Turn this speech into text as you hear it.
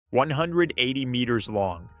180 meters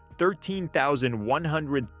long,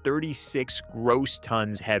 13,136 gross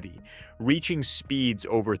tons heavy, reaching speeds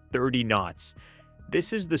over 30 knots.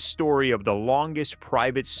 This is the story of the longest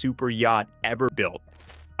private super yacht ever built,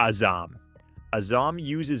 Azzam. Azzam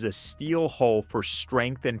uses a steel hull for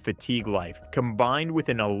strength and fatigue life, combined with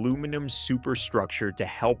an aluminum superstructure to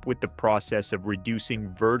help with the process of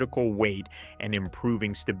reducing vertical weight and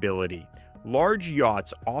improving stability. Large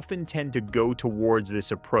yachts often tend to go towards this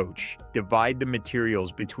approach, divide the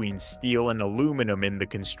materials between steel and aluminum in the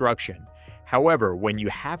construction. However, when you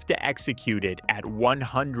have to execute it at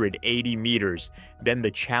 180 meters, then the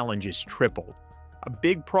challenge is tripled. A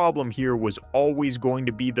big problem here was always going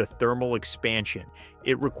to be the thermal expansion.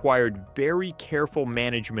 It required very careful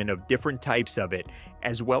management of different types of it,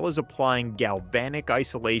 as well as applying galvanic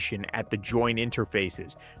isolation at the joint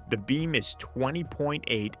interfaces. The beam is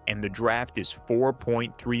 20.8 and the draft is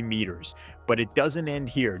 4.3 meters. But it doesn't end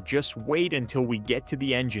here. Just wait until we get to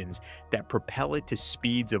the engines that propel it to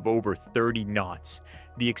speeds of over 30 knots.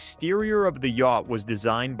 The exterior of the yacht was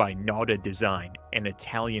designed by Nauta Design, an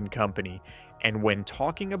Italian company. And when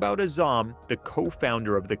talking about Azzam, the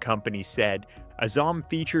co-founder of the company said, Azzam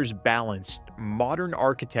features balanced, modern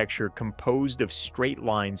architecture composed of straight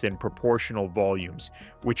lines and proportional volumes,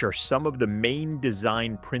 which are some of the main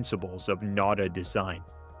design principles of Nauta Design.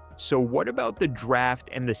 So what about the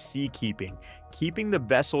draft and the seakeeping? Keeping the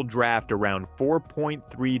vessel draft around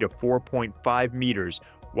 4.3 to 4.5 meters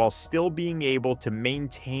while still being able to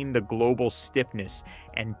maintain the global stiffness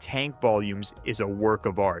and tank volumes is a work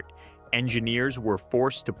of art. Engineers were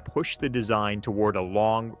forced to push the design toward a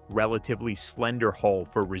long, relatively slender hull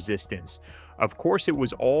for resistance. Of course, it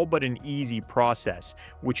was all but an easy process,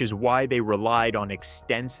 which is why they relied on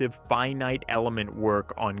extensive finite element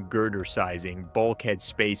work on girder sizing, bulkhead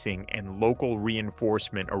spacing, and local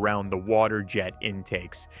reinforcement around the water jet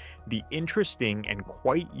intakes. The interesting and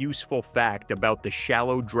quite useful fact about the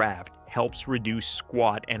shallow draft helps reduce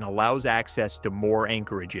squat and allows access to more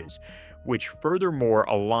anchorages, which furthermore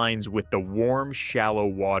aligns with the warm, shallow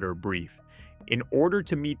water brief. In order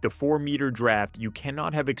to meet the 4-meter draft, you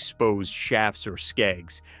cannot have exposed shafts or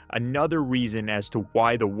skegs, another reason as to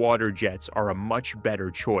why the water jets are a much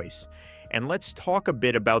better choice. And let's talk a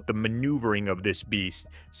bit about the maneuvering of this beast.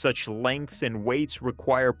 Such lengths and weights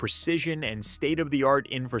require precision and state-of-the-art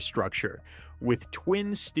infrastructure. With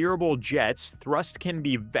twin steerable jets, thrust can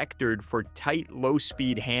be vectored for tight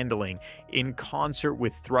low-speed handling in concert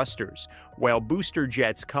with thrusters, while booster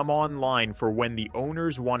jets come online for when the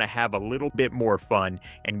owners want to have a little bit more fun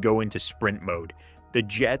and go into sprint mode. The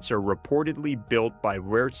jets are reportedly built by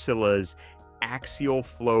Wärtsilä's axial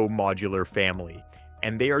flow modular family,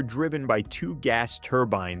 and they are driven by 2 gas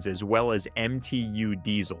turbines as well as MTU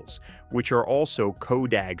diesels, which are also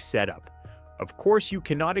CODAG setup. Of course, you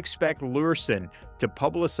cannot expect Lürssen to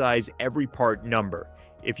publicize every part number.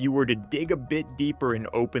 If you were to dig a bit deeper in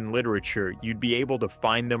open literature, you'd be able to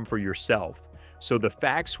find them for yourself. So the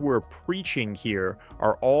facts we're preaching here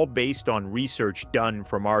are all based on research done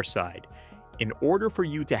from our side. In order for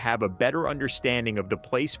you to have a better understanding of the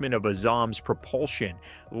placement of Azzam's propulsion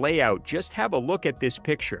layout, just have a look at this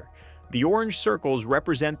picture. The orange circles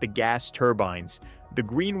represent the gas turbines, the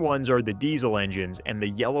green ones are the diesel engines, and the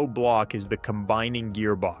yellow block is the combining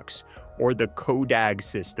gearbox, or the CODAG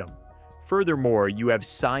system. Furthermore, you have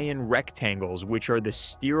cyan rectangles, which are the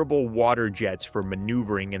steerable water jets for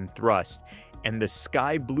maneuvering and thrust, and the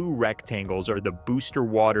sky blue rectangles are the booster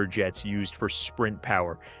water jets used for sprint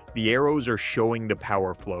power. The arrows are showing the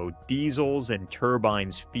power flow. Diesels and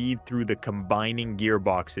turbines feed through the combining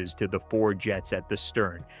gearboxes to the 4 jets at the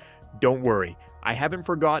stern. Don't worry, I haven't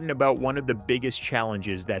forgotten about one of the biggest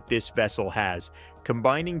challenges that this vessel has,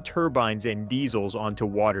 combining turbines and diesels onto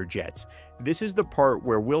water jets. This is the part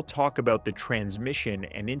where we'll talk about the transmission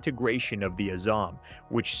and integration of the Azzam,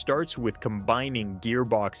 which starts with combining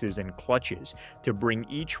gearboxes and clutches to bring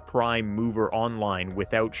each prime mover online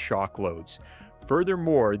without shock loads.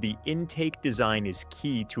 Furthermore, the intake design is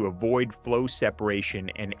key to avoid flow separation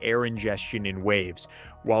and air ingestion in waves,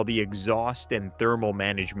 while the exhaust and thermal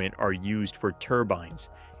management are used for turbines.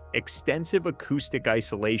 Extensive acoustic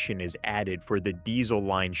isolation is added for the diesel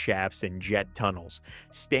line shafts and jet tunnels,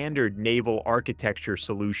 standard naval architecture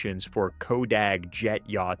solutions for CODAG jet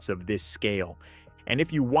yachts of this scale. And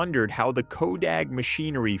if you wondered how the CODAG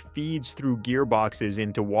machinery feeds through gearboxes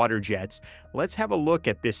into water jets, let's have a look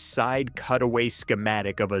at this side cutaway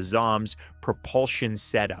schematic of Azzam's propulsion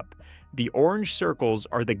setup. The orange circles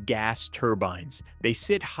are the gas turbines. They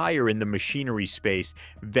sit higher in the machinery space,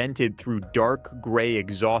 vented through dark gray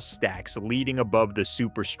exhaust stacks leading above the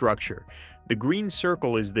superstructure. The green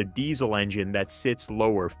circle is the diesel engine that sits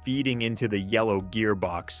lower, feeding into the yellow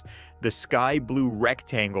gearbox. The sky blue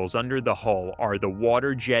rectangles under the hull are the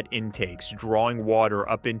water jet intakes, drawing water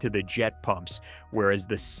up into the jet pumps, whereas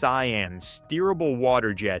the cyan steerable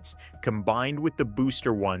water jets, combined with the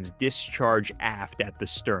booster ones, discharge aft at the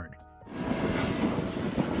stern.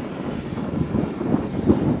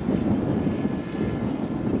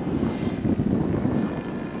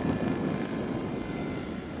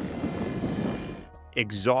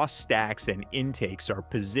 Exhaust stacks and intakes are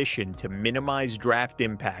positioned to minimize draft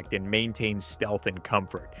impact and maintain stealth and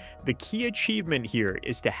comfort. The key achievement here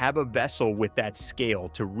is to have a vessel with that scale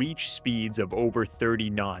to reach speeds of over 30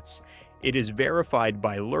 knots. It is verified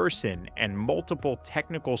by Lürssen, and multiple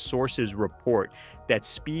technical sources report that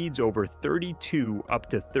speeds over 32 up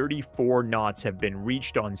to 34 knots have been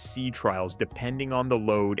reached on sea trials depending on the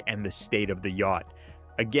load and the state of the yacht.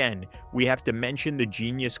 Again, we have to mention the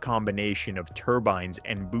genius combination of turbines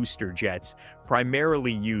and booster jets,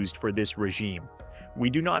 primarily used for this regime.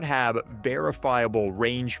 We do not have verifiable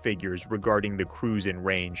range figures regarding the cruise in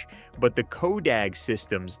range, but the CODAG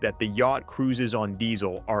systems that the yacht cruises on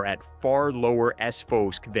diesel are at far lower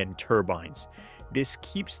SFOSC than turbines. This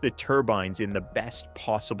keeps the turbines in the best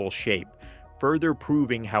possible shape, further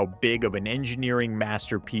proving how big of an engineering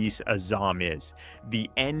masterpiece Azzam is. The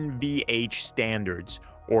NVH standards,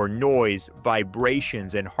 or noise,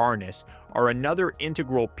 vibrations, and harness, are another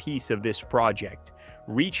integral piece of this project.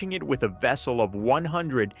 Reaching it with a vessel of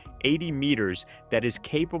 180 meters that is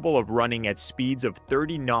capable of running at speeds of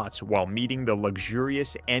 30 knots while meeting the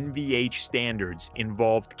luxurious NVH standards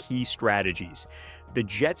involved key strategies. The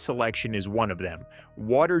jet selection is one of them.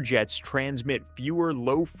 Water jets transmit fewer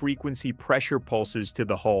low-frequency pressure pulses to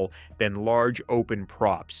the hull than large open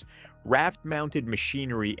props. Raft-mounted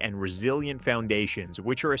machinery and resilient foundations,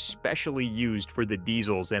 which are especially used for the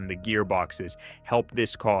diesels and the gearboxes, help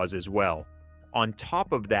this cause as well. On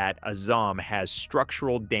top of that, Azzam has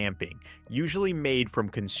structural damping, usually made from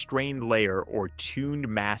constrained layer or tuned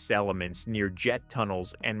mass elements near jet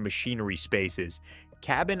tunnels and machinery spaces.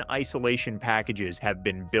 Cabin isolation packages have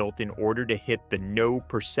been built in order to hit the no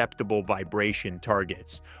perceptible vibration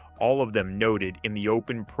targets, all of them noted in the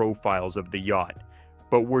open profiles of the yacht.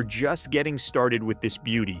 But we're just getting started with this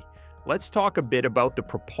beauty. Let's talk a bit about the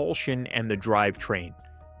propulsion and the drivetrain.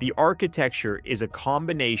 The architecture is a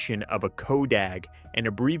combination of a CODAG, an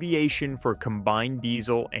abbreviation for combined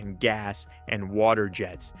diesel and gas and water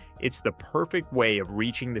jets. It's the perfect way of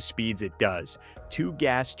reaching the speeds it does. 2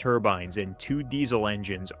 gas turbines and 2 diesel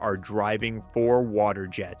engines are driving 4 water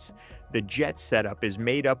jets. The jet setup is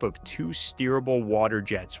made up of 2 steerable water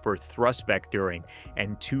jets for thrust vectoring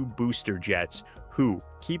and 2 booster jets, who,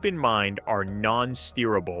 keep in mind, are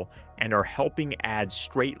non-steerable and are helping add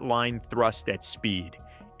straight-line thrust at speed.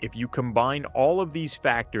 If you combine all of these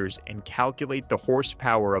factors and calculate the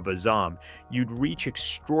horsepower of Azzam, you'd reach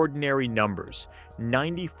extraordinary numbers: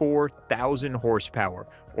 94,000 horsepower,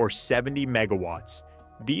 or 70 megawatts.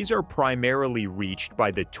 These are primarily reached by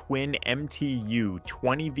the twin MTU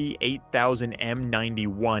 20V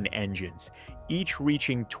 8000M91 engines, each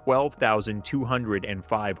reaching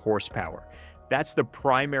 12,205 horsepower. That's the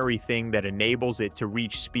primary thing that enables it to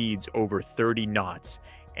reach speeds over 30 knots.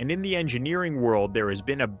 And in the engineering world, there has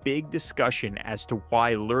been a big discussion as to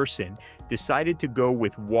why Lürssen decided to go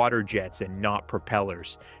with water jets and not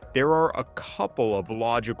propellers. There are a couple of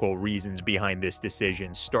logical reasons behind this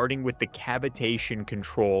decision, starting with the cavitation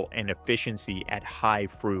control and efficiency at high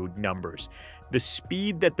Froude numbers. The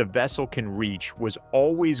speed that the vessel can reach was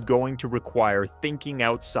always going to require thinking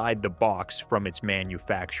outside the box from its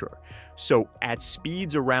manufacturer. So at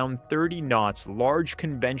speeds around 30 knots, large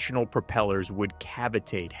conventional propellers would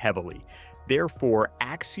cavitate heavily. Therefore,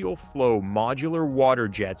 axial flow modular water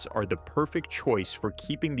jets are the perfect choice for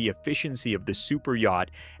keeping the efficiency of the superyacht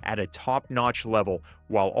at a top-notch level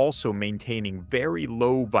while also maintaining very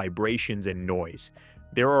low vibrations and noise.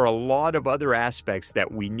 There are a lot of other aspects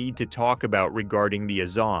that we need to talk about regarding the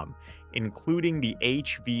Azzam, including the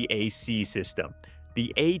HVAC system.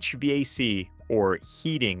 The HVAC, or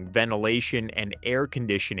heating, ventilation, and air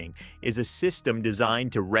conditioning, is a system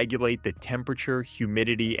designed to regulate the temperature,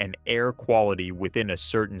 humidity, and air quality within a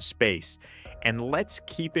certain space. And let's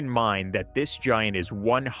keep in mind that this giant is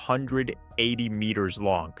 180 meters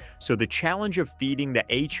long, so the challenge of feeding the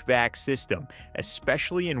HVAC system,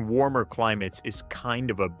 especially in warmer climates, is kind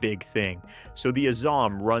of a big thing. So the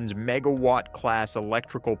Azzam runs megawatt-class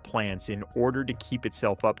electrical plants in order to keep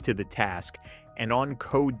itself up to the task. And on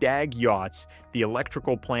CODAG yachts, The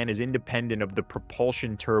electrical plant is independent of the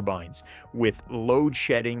propulsion turbines, with load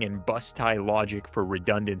shedding and bus tie logic for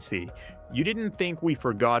redundancy. You didn't think we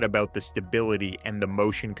forgot about the stability and the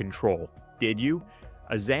motion control, did you?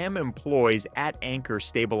 Azzam employs at-anchor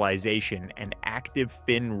stabilization and active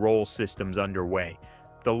fin roll systems underway.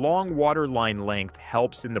 The long waterline length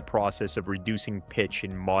helps in the process of reducing pitch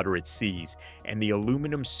in moderate seas, and the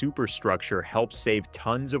aluminum superstructure helps save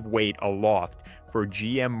tons of weight aloft for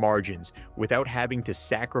GM margins without having to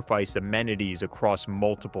sacrifice amenities across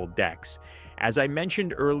multiple decks. As I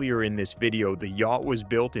mentioned earlier in this video, the yacht was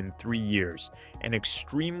built in 3 years, an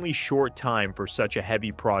extremely short time for such a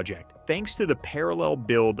heavy project. Thanks to the parallel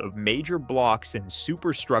build of major blocks and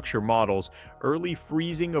superstructure models, early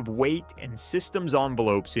freezing of weight and systems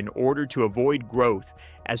envelopes in order to avoid growth,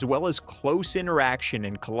 as well as close interaction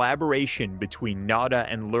and collaboration between Nauta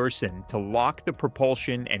and Lürssen to lock the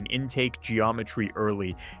propulsion and intake geometry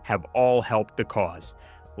early, have all helped the cause.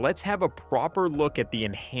 Let's have a proper look at the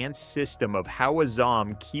enhanced system of how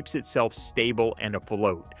Azzam keeps itself stable and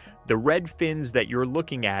afloat. The red fins that you're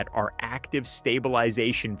looking at are active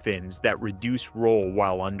stabilization fins that reduce roll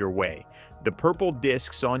while underway. The purple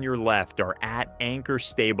discs on your left are at-anchor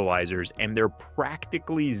stabilizers, and they're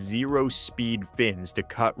practically zero-speed fins to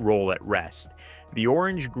cut roll at rest. The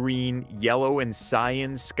orange, green, yellow, and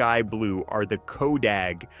cyan sky blue are the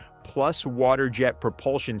CODAG plus waterjet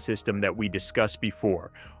propulsion system that we discussed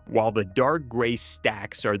before, while the dark gray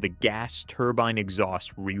stacks are the gas turbine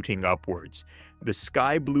exhaust routing upwards. The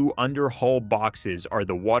sky blue underhull boxes are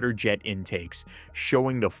the waterjet intakes,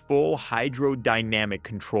 showing the full hydrodynamic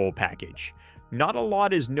control package. Not a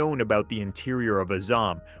lot is known about the interior of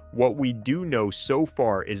Azzam. What we do know so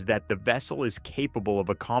far is that the vessel is capable of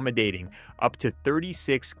accommodating up to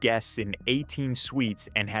 36 guests in 18 suites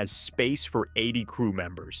and has space for 80 crew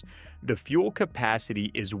members. The fuel capacity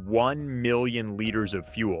is 1 million liters of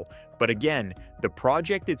fuel, but again, the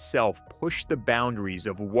project itself pushed the boundaries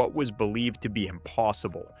of what was believed to be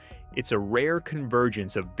impossible. It's a rare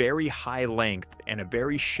convergence of very high length and a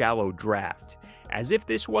very shallow draft. As if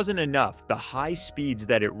this wasn't enough, the high speeds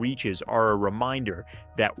that it reaches are a reminder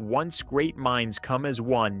that once great minds come as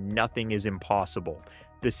one, nothing is impossible.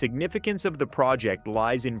 The significance of the project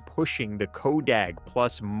lies in pushing the CODAG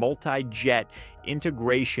plus multi-jet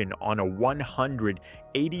integration on a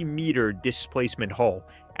 180-meter displacement hull,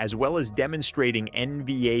 as well as demonstrating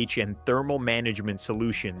NVH and thermal management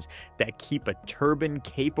solutions that keep a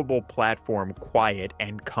turbine-capable platform quiet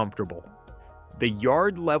and comfortable. The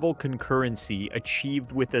yard-level concurrency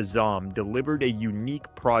achieved with Azzam delivered a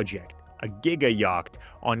unique project, a giga yacht,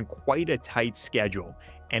 on quite a tight schedule,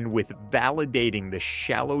 and with validating the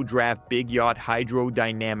shallow draft big yacht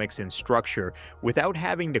hydrodynamics and structure without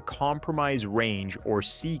having to compromise range or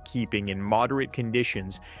sea keeping in moderate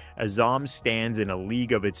conditions, Azzam stands in a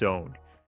league of its own.